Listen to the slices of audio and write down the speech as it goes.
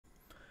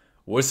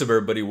What's up,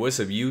 everybody? What's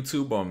up,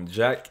 YouTube? I'm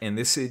Jack, and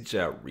this is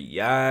Jack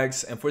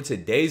Reacts. And for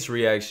today's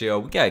reaction, yo,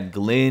 we got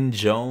Glenn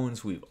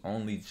Jones. We've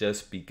only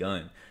just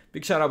begun.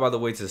 Big shout out, by the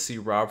way, to C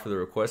Rob for the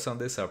request on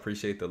this. I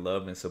appreciate the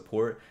love and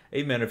support.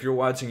 Hey, man, if you're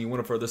watching, you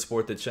want to further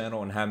support the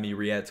channel and have me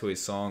react to a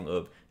song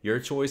of your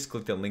choice,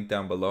 click the link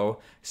down below.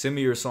 Send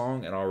me your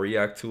song, and I'll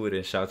react to it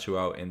and shout you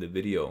out in the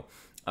video.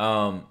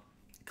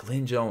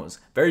 Glenn Jones,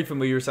 very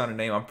familiar sounding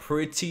name. I'm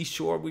pretty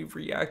sure we've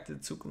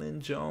reacted to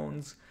Glenn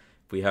Jones.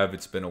 If we have,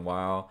 it's been a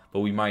while,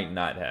 but we might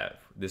not have.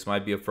 This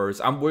might be a first.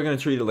 We're gonna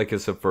treat it like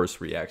it's a first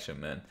reaction,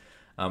 man.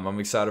 I'm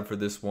excited for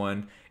this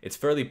one. It's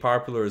fairly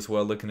popular as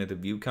well, looking at the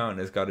view count,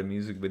 and it's got a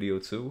music video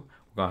too.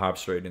 We're gonna hop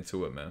straight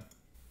into it, man.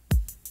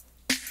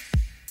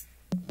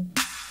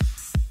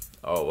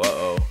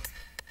 Oh,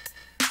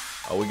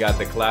 we got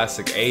the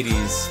classic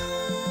 80s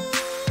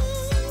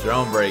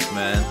drum break,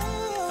 man.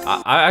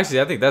 I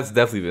think that's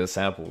definitely been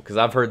sampled, because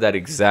I've heard that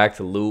exact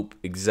loop,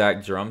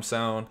 exact drum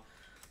sound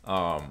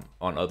on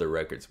other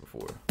records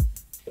before.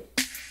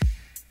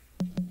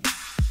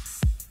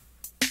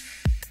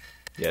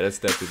 Yeah, that's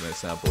definitely been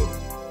sampled.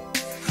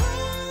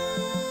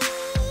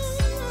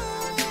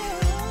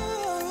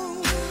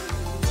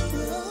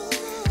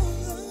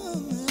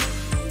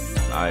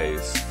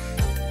 Nice.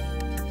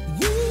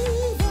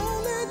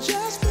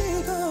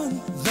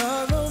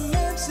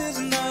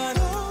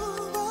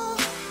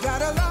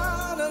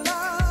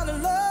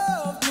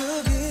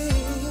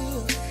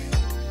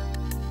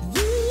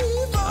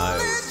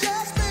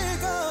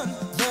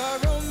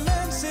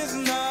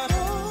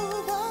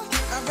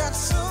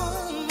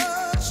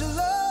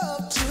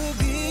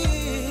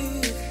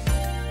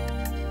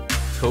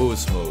 Too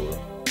smooth.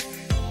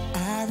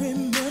 I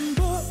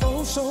remember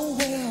oh so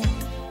well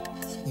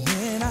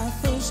when I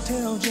first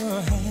held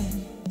your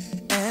hand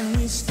and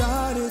we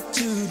started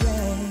to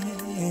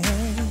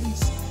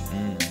dance.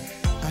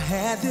 I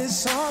had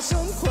this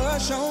awesome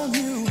crush on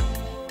you,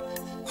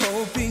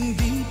 hoping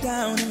deep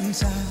down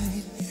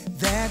inside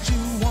that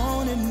you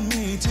wanted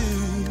me to.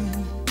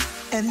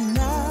 And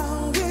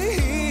now we're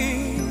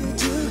here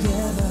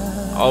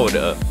together. Hold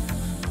up.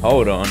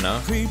 Hold on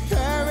now.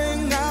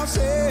 Preparing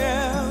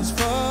ourselves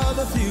for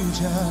the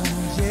future,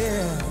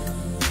 yeah.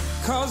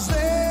 'Cause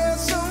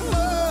there's so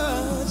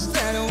much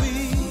that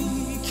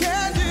we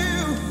can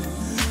do.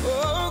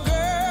 Oh,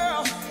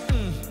 girl,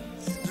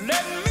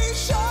 let me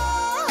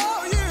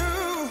show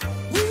you.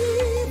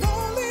 We've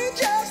only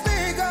just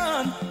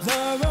begun.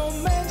 The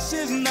romance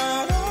is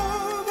not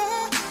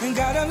over. And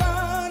got a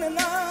lot of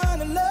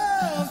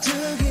love to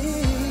give.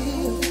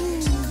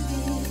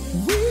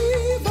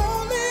 We've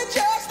only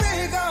just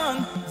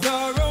begun.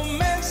 The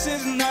romance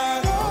is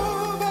not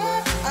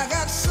over. I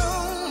got so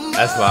much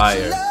That's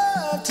fire.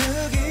 love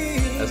to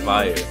give. That's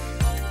fire.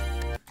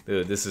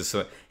 Dude, this is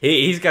so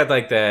he's got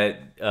like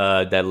that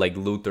that like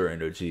Luther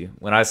energy.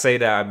 When I say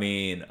that, I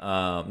mean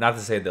not to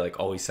say that like,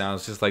 oh, he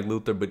sounds just like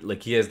Luther, but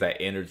like he has that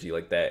energy,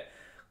 like that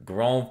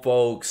grown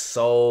folks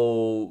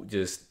soul,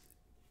 just,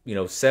 you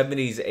know,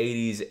 70s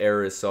 80s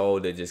era soul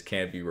that just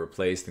can't be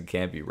replaced and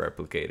can't be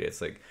replicated.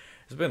 It's like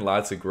there's been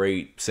lots of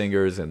great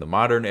singers in the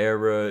modern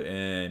era,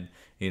 and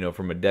you know,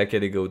 from a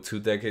decade ago, 2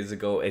 decades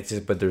ago. It's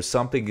just, but there's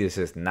something that's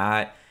just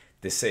not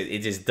the same. It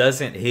just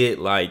doesn't hit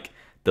like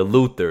the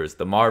Luthers,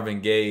 the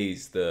Marvin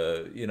Gayes,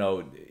 the, you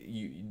know,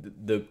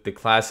 the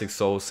classic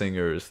soul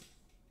singers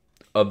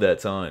of that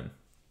time.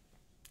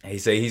 He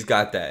say he's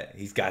got that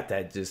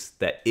just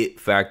that it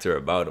factor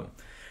about him.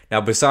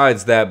 Now,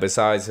 besides that,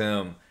 besides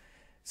him,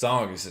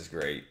 song is just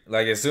great.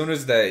 Like as soon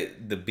as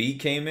the beat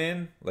came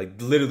in,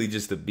 like literally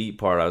just the beat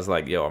part, I was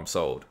like, yo, I'm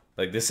sold.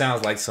 Like this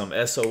sounds like some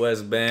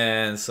SOS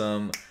band,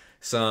 some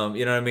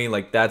you know what I mean?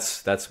 Like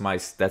that's my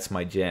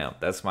jam.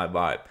 That's my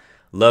vibe.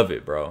 Love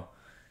it, bro.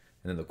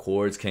 And then the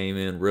chords came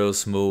in real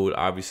smooth.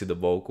 Obviously the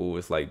vocal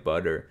was like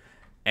butter.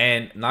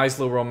 And nice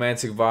little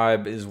romantic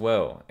vibe as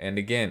well. And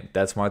again,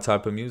 that's my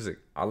type of music.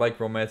 I like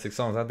romantic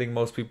songs. I think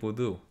most people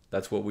do.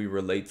 That's what we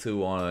relate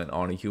to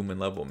on a human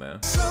level,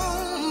 man. So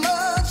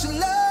much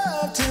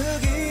love to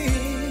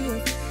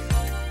give.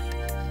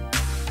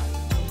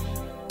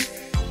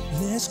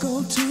 Let's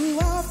go to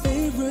our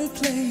favorite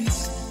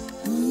place.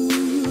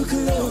 Ooh,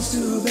 close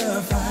to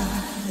the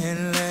fire.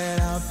 And let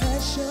our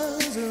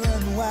passions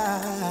run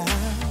wild.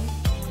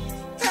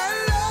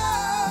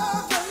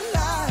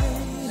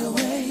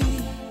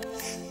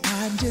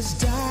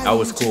 That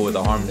was cool with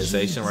the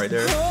harmonization right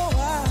there. Oh,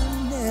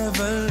 I'll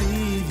never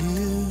leave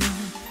you.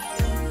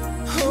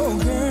 Oh,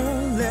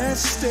 girl,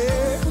 let's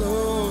stay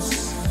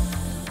close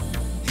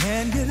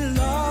and get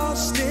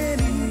lost in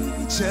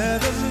each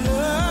other's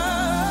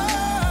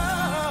love.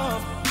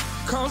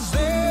 'Cause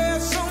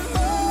there's so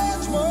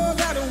much more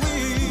that we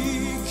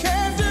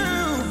can do.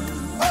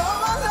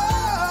 Oh, I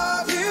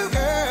love you,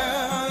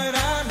 girl, and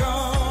I'm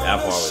gonna That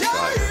part was show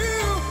fire. you.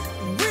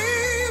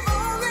 We've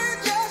only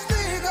just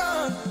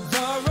begun.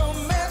 The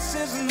romance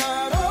is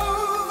not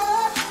over.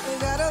 We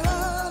got a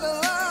lot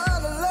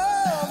of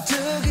love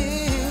to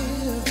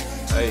give.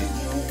 Hey.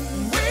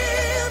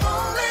 We've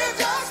only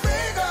just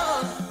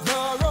begun.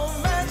 The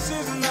romance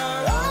is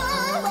not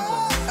over.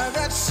 I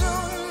got so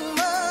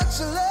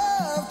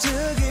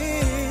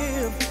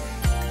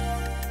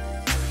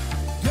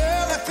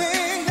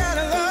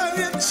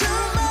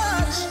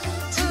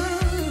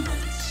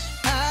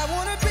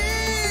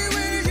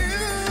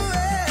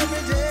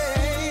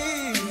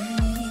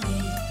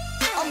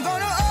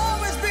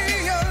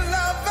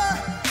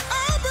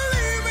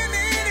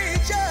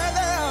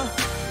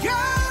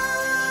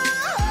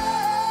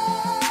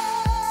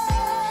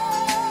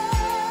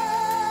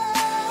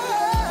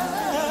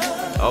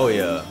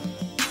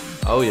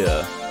Oh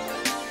yeah.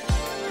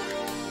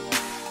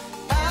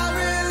 I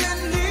really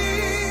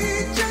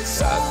need you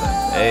so. That's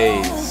an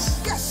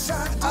ace. Yes,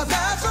 I've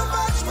got so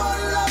much more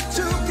love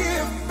to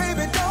give,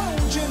 baby,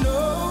 don't you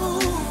know?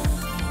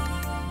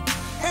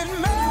 It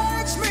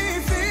makes me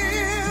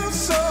feel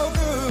so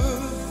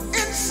good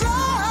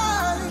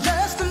inside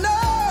just to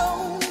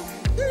know.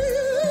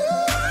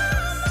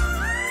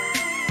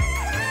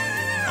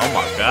 Oh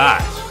my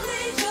gosh.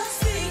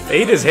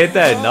 He just hit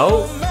that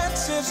note?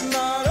 Romance is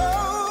not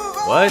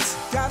over. What?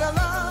 Got a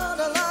lot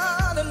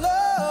of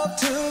love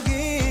to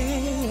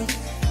give.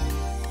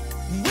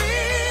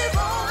 We've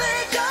only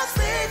just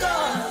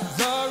begun.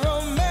 The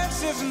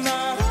romance is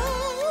not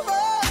over.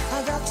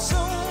 I got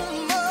so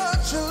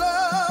much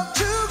love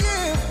to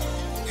give.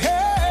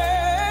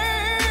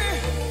 Hey,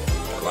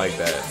 I like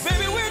that.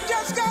 baby, we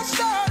just got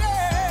started.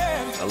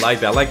 I like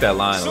that. I like that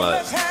line a So lot.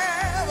 let's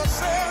have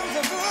ourselves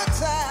a good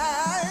time.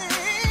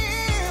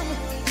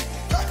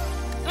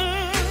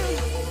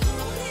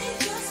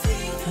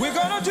 We're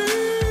gonna do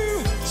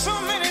so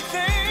many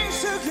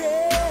things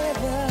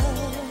together.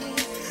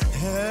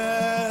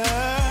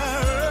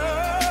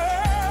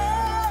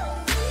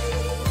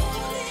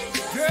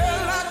 Girl,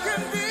 I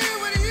can be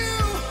with you.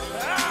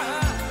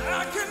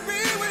 I can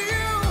be with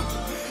you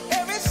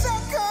every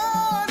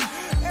second,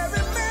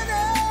 every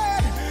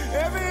minute,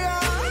 every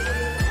hour.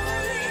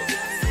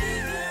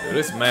 Dude,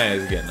 this man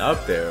is getting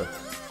up there.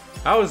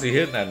 How is he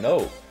hitting that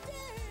note?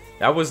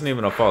 That wasn't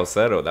even a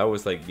falsetto. That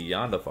was like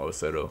beyond a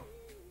falsetto.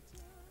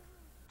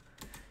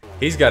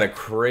 He's got a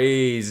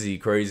crazy,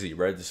 crazy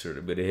register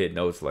to be to hit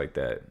notes like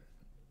that.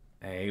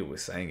 And he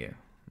was singing.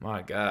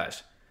 My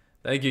gosh.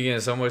 Thank you again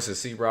so much to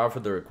C. Rob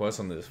for the request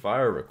on this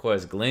fire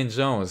request. Glenn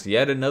Jones,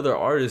 yet another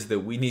artist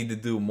that we need to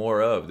do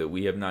more of, that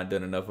we have not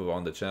done enough of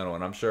on the channel.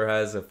 And I'm sure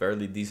has a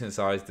fairly decent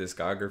sized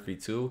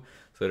discography too.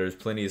 So there's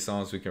plenty of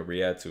songs we can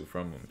react to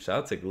from him. Shout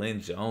out to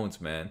Glenn Jones,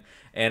 man.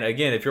 And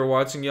again, if you're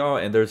watching, y'all,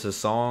 and there's a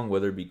song,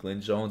 whether it be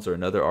Glenn Jones or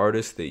another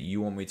artist that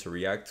you want me to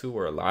react to,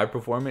 or a live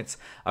performance,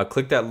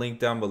 click that link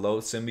down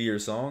below. Send me your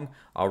song.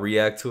 I'll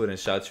react to it and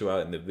shout you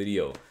out in the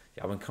video.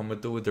 Y'all been coming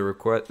through with the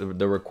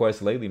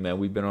request lately, man.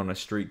 We've been on a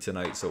streak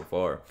tonight so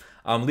far.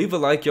 Leave a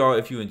like, y'all,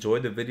 if you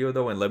enjoyed the video,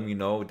 though, and let me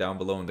know down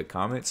below in the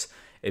comments.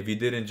 If you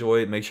did enjoy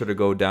it, make sure to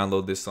go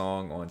download this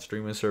song on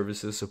streaming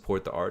services.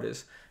 Support the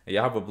artist. And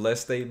y'all have a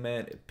blessed day,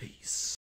 man. Peace.